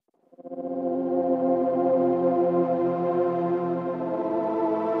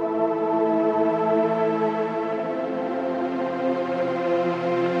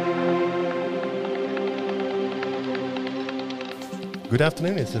Good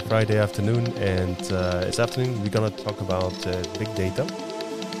afternoon. It's a Friday afternoon, and this afternoon we're gonna talk about big data.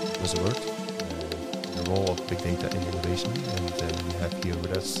 Was a word. The role of big data in innovation, and we have here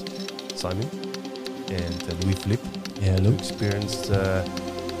with us Simon and Louis Philippe, Hello. experienced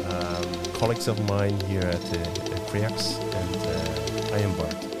colleagues of mine here at Creax, and I am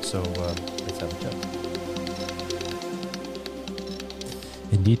Bart. So let's have a chat.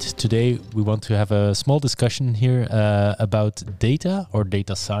 Indeed, today we want to have a small discussion here about data or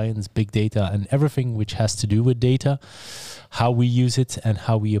data science, big data, and everything which has to do with data, how we use it and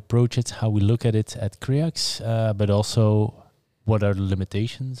how we approach it, how we look at it at Creax, but also what are the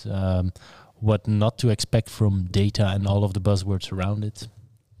limitations, what not to expect from data and all of the buzzwords around it.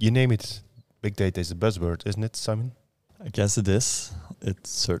 You name it. Big data is a buzzword, isn't it, Simon? I guess it is. It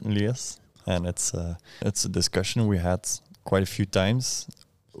certainly is, and it's a discussion we had quite a few times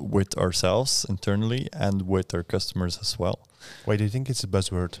with ourselves internally and with our customers as well. Why do you think it's a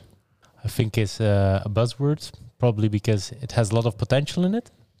buzzword? I think it's a buzzword, probably because it has a lot of potential in it,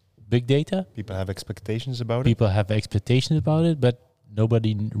 big data. People have expectations about it. People have expectations about it, but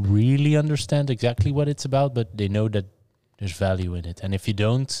nobody really understands exactly what it's about, but they know that there's value in it. And if you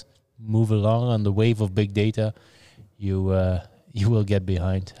don't move along on the wave of big data, you will get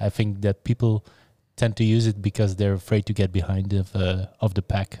behind. I think that people tend to use it because they're afraid to get behind of the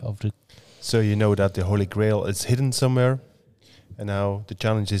pack of the. So you know that the Holy Grail is hidden somewhere, and now the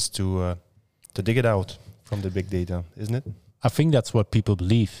challenge is to dig it out from the big data, isn't it? I think that's what people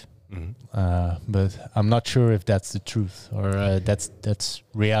believe, Mm-hmm. but I'm not sure if that's the truth or that's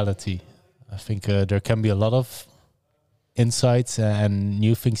reality. I think there can be a lot of insights and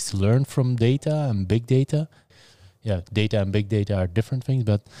new things to learn from data and big data. Yeah, data and big data are different things,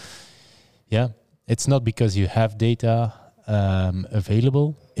 but yeah. It's not because you have data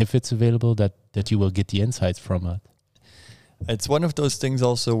available, if it's available, that you will get the insights from it. It's one of those things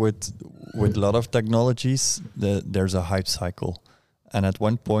also with a lot of technologies, there's a hype cycle. And at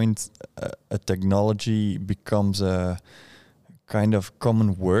one point, a technology becomes a kind of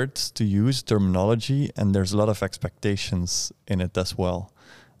common word to use, terminology, and there's a lot of expectations in it as well.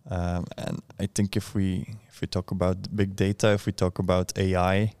 And I think if we talk about big data, if we talk about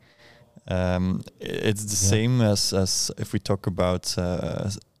AI, it's the same as if we talk about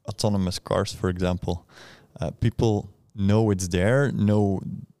autonomous cars, for example. People know it's there, know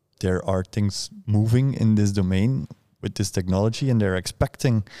there are things moving in this domain with this technology, and they're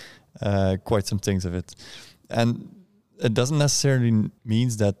expecting quite some things of it. And it doesn't necessarily mean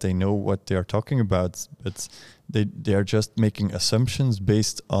that they know what they are talking about, but they are just making assumptions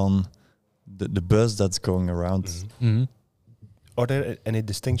based on the buzz that's going around. Mm-hmm. Mm-hmm. Are there any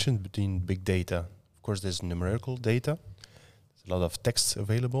distinctions between big data? Of course, there's numerical data. There's a lot of text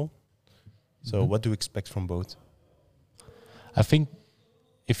available. So what do you expect from both? I think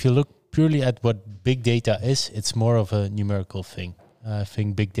if you look purely at what big data is, it's more of a numerical thing. I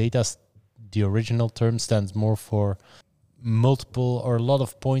think big data, the original term, stands more for multiple or a lot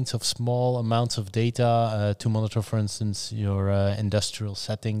of points of small amounts of data to monitor, for instance, your industrial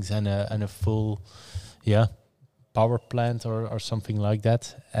settings and a full, power plant or something like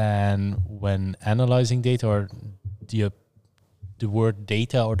that. And when analyzing data, or the word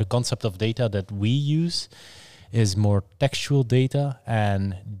data or the concept of data that we use is more textual data,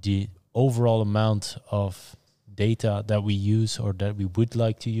 and the overall amount of data that we use or that we would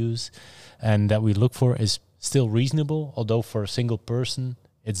like to use and that we look for is still reasonable, although for a single person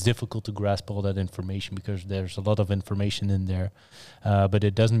it's difficult to grasp all that information because there's a lot of information in there. But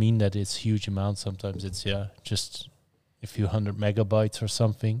it doesn't mean that it's huge amounts. Sometimes it's just a few hundred megabytes or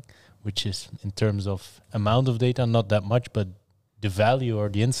something, which is in terms of amount of data, not that much, but the value or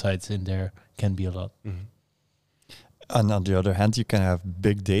the insights in there can be a lot. Mm-hmm. And on the other hand, you can have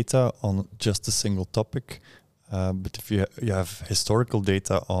big data on just a single topic. But if you have historical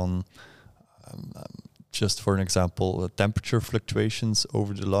data on just for an example, temperature fluctuations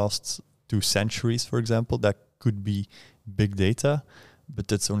over the last 2 centuries, for example, that could be big data, but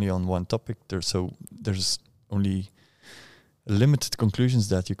that's only on one topic. There's only limited conclusions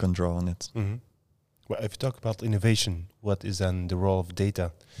that you can draw on it. Mm-hmm. Well, if you talk about innovation, what is then the role of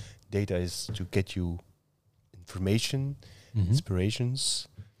data? Data is to get you information, inspirations,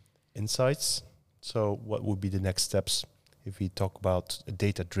 insights. So what would be the next steps if we talk about a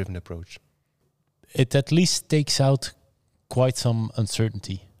data-driven approach? It at least takes out quite some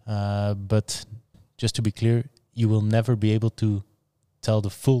uncertainty. But just to be clear, you will never be able to tell the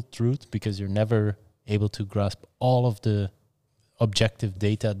full truth because you're never able to grasp all of the objective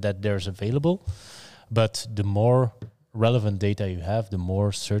data that there's available. But the more relevant data you have, the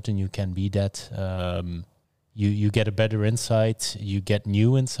more certain you can be that You get a better insight, you get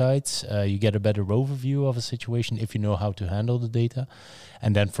new insights, you get a better overview of a situation if you know how to handle the data.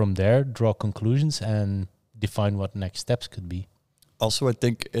 And then from there, draw conclusions and define what next steps could be. Also, I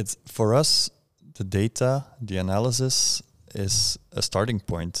think it's for us, the data, the analysis is a starting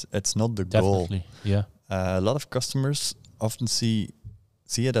point. It's not the goal. Definitely, yeah. A lot of customers often see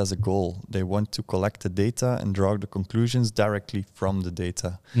it as a goal. They want to collect the data and draw the conclusions directly from the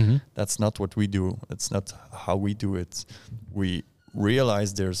data. Mm-hmm. That's not what we do. That's not how we do it. We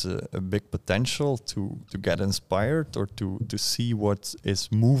realize there's a big potential to get inspired or to see what is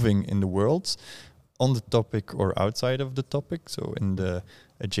moving in the world on the topic or outside of the topic. So in the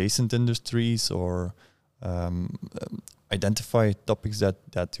adjacent industries, or identify topics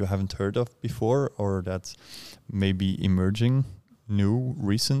that you haven't heard of before, or that may be emerging, new,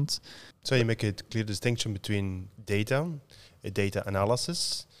 recent. So you make a clear distinction between data, a data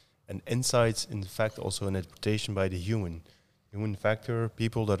analysis, and insights, in fact, also an interpretation by the human factor,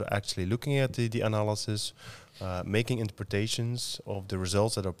 people that are actually looking at the analysis, making interpretations of the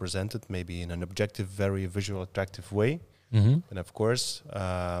results that are presented, maybe in an objective, very visual, attractive way. Mm-hmm. And of course,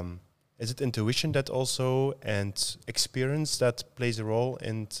 is it intuition that also, and experience that plays a role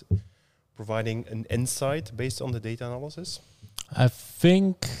in providing an insight based on the data analysis? I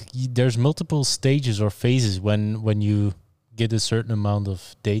think there's multiple stages or phases when you get a certain amount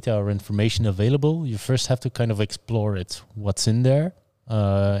of data or information available. You first have to kind of explore it, what's in there,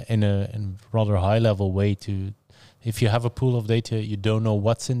 in a rather high level way. If you have a pool of data, you don't know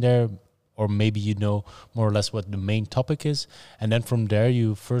what's in there, or maybe you know more or less what the main topic is, and then from there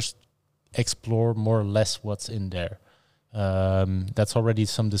you first explore more or less what's in there. That's already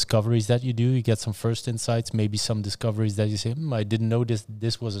some discoveries that you do. You get some first insights, maybe some discoveries that you say, I didn't know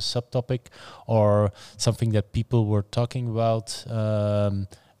this was a subtopic, or something that people were talking about.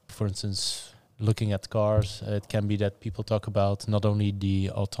 For instance, looking at cars, it can be that people talk about not only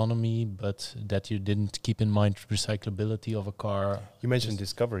the autonomy, but that you didn't keep in mind recyclability of a car. You mentioned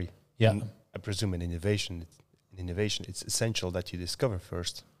discovery. Yeah. And I presume in innovation, it's essential that you discover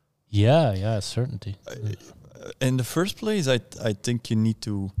first. Yeah, certainty. In the first place, I think you need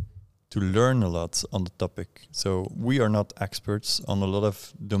to learn a lot on the topic. So we are not experts on a lot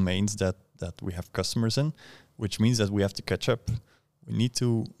of domains that we have customers in, which means that we have to catch up. We need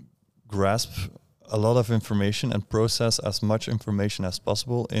to grasp a lot of information and process as much information as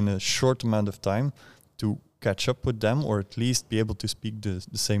possible in a short amount of time to catch up with them, or at least be able to speak the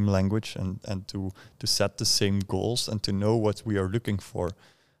same language and to set the same goals and to know what we are looking for,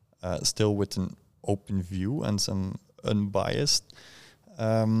 still with an open view and some unbiased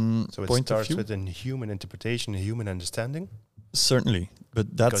so it point starts of view. with a human interpretation, a human understanding. Certainly,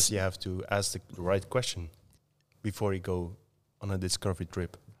 but that's because you have to ask the right question before you go on a discovery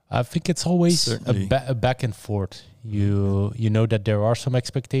trip. I think it's always Certainly. a back and forth. You know that there are some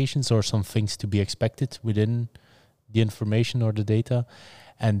expectations or some things to be expected within the information or the data,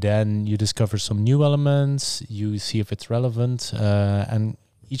 and then you discover some new elements. You see if it's relevant, and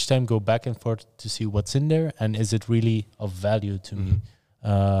each time go back and forth to see what's in there and is it really of value to me.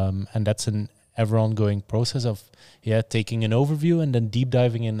 And that's an ever ongoing process of taking an overview and then deep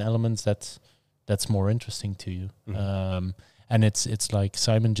diving in elements that's more interesting to you. And it's like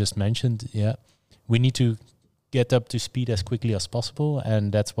Simon just mentioned, we need to get up to speed as quickly as possible,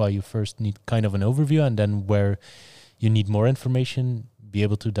 and that's why you first need kind of an overview, and then where you need more information, be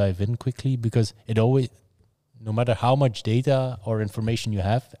able to dive in quickly, because it always, no matter how much data or information you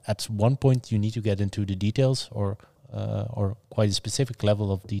have, at one point you need to get into the details or quite a specific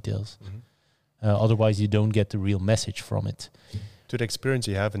level of details. Otherwise, you don't get the real message from it. To the experience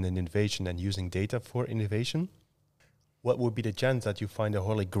you have in an innovation and using data for innovation, what would be the chance that you find a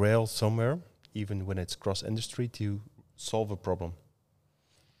holy grail somewhere, even when it's cross-industry, to solve a problem?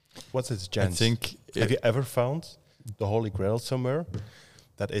 What's its chance? I think have you ever found the holy grail somewhere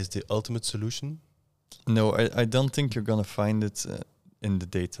that is the ultimate solution? No, I don't think you're gonna find it in the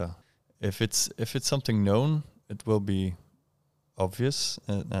data. If it's something known, it will be obvious,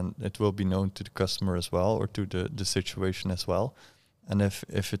 and it will be known to the customer as well, or to the situation as well. And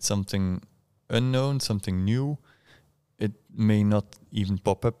if it's something unknown, something new, it may not even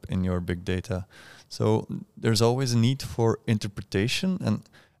pop up in your big data. So there's always a need for interpretation, and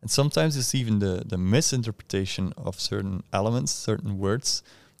sometimes it's even the misinterpretation of certain elements, certain words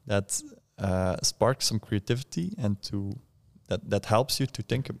that sparks some creativity and that helps you to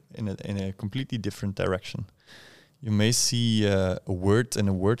think in a completely different direction. You may see a word in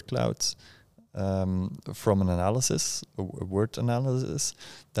a word cloud from an analysis, a word analysis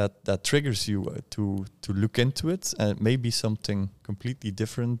that triggers you to look into it, and it may be something completely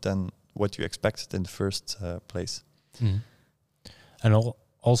different than what you expected in the first place. And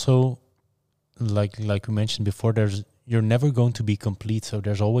also, like we mentioned before, you're never going to be complete. So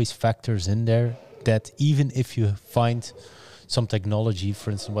there's always factors in there that even if you find some technology,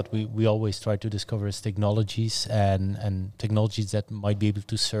 for instance, what we always try to discover is technologies and technologies that might be able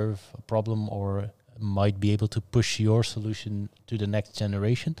to serve a problem or might be able to push your solution to the next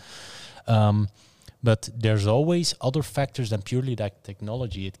generation. But there's always other factors than purely that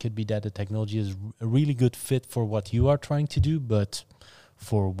technology. It could be that the technology is a really good fit for what you are trying to do, but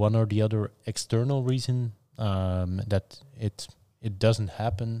for one or the other external reason, that it doesn't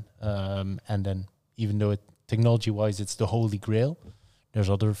happen. And then even though technology-wise it's the holy grail, there's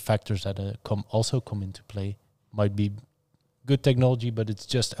other factors that come into play. Might be good technology, but it's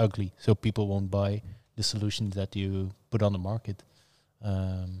just ugly, so people won't buy the solutions that you put on the market.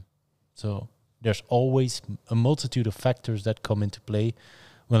 So there's always a multitude of factors that come into play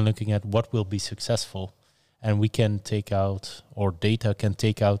when looking at what will be successful. And we can take out, or data can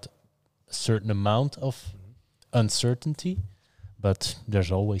take out, a certain amount of uncertainty, but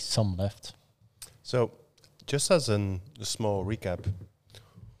there's always some left. So just as a small recap,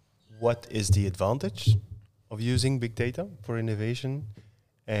 what is the advantage of using big data for innovation?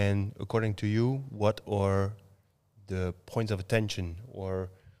 And according to you, what are the points of attention, or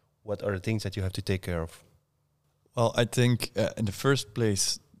what are the things that you have to take care of? Well, I think in the first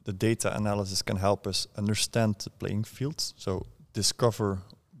place, the data analysis can help us understand the playing fields. So discover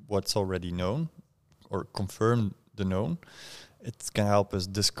what's already known or confirm the known. It can help us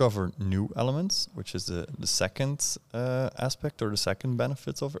discover new elements, which is the second aspect or the second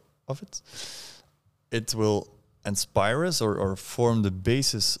benefit of it. It will inspire us or form the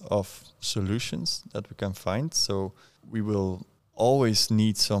basis of solutions that we can find. So we will always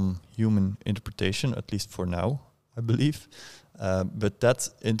need some human interpretation, at least for now, I believe. But that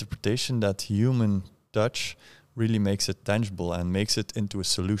interpretation, that human touch, really makes it tangible and makes it into a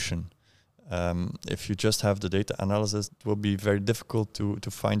solution. If you just have the data analysis, it will be very difficult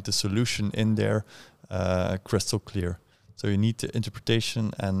to find the solution in there crystal clear. So you need the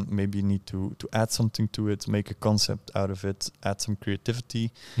interpretation, and maybe you need to add something to it, make a concept out of it, add some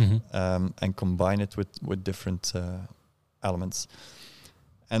creativity, and combine it with different elements.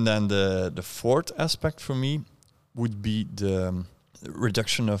 And then the fourth aspect for me would be the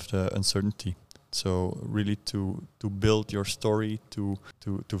reduction of the uncertainty. So really to build your story, to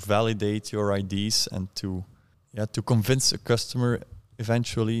validate your ideas, and to convince a customer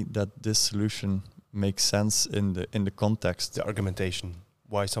eventually that this solution makes sense in the context. The argumentation,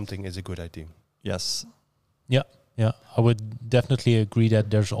 why something is a good idea. Yes. Yeah. I would definitely agree that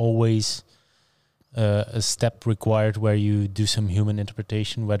there's always a step required where you do some human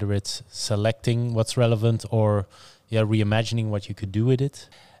interpretation, whether it's selecting what's relevant or reimagining what you could do with it.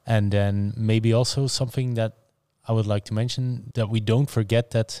 And then maybe also something that I would like to mention, that we don't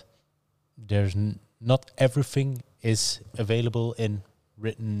forget that there's not everything is available in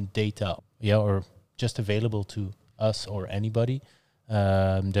written data, or just available to us or anybody.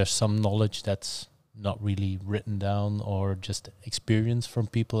 There's some knowledge that's not really written down or just experience from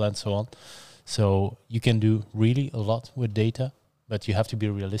people and so on. So you can do really a lot with data, but you have to be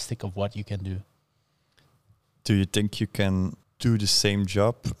realistic of what you can do. Do you think you can do the same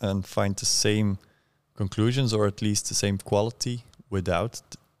job and find the same conclusions, or at least the same quality, without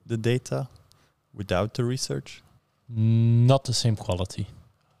the data, without the research? Not the same quality.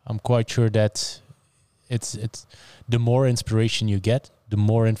 I'm quite sure that it's the more inspiration you get, the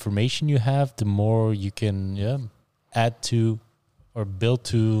more information you have, the more you can add to or build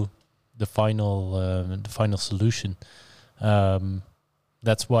to the final solution.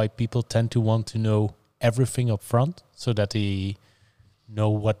 That's why people tend to want to know everything up front, so that they know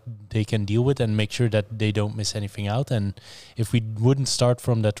what they can deal with and make sure that they don't miss anything out. And if we wouldn't start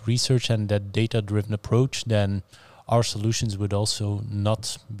from that research and that data-driven approach, then our solutions would also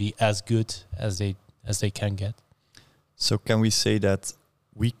not be as good as they can get. So can we say that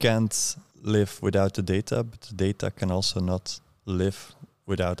we can't live without the data, but the data can also not live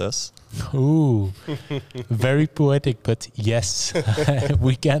without us? Ooh, very poetic, but yes,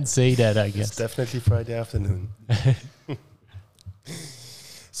 we can say that, I guess. It's definitely Friday afternoon.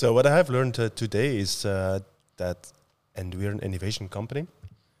 So what I have learned today is that, and we're an innovation company,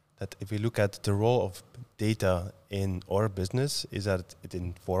 that if we look at the role of data in our business, is that it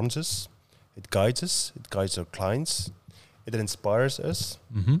informs us, it guides our clients, it inspires us.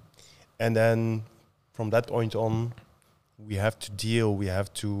 Mm-hmm. And then from that point on, we have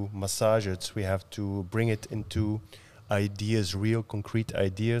to massage it, we have to bring it into ideas, real concrete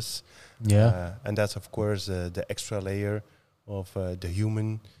ideas. Yeah. And that's, of course, the extra layer of the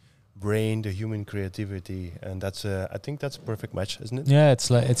human brain, the human creativity, and that's I think that's a perfect match, isn't it? Yeah, it's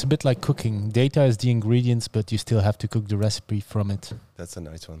a bit like cooking. Data is the ingredients, but you still have to cook the recipe from it. That's a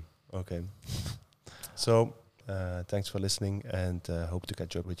nice one. Okay. So thanks for listening, and hope to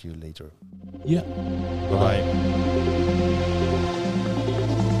catch up with you later. Yeah. Bye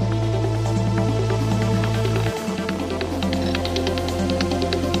bye.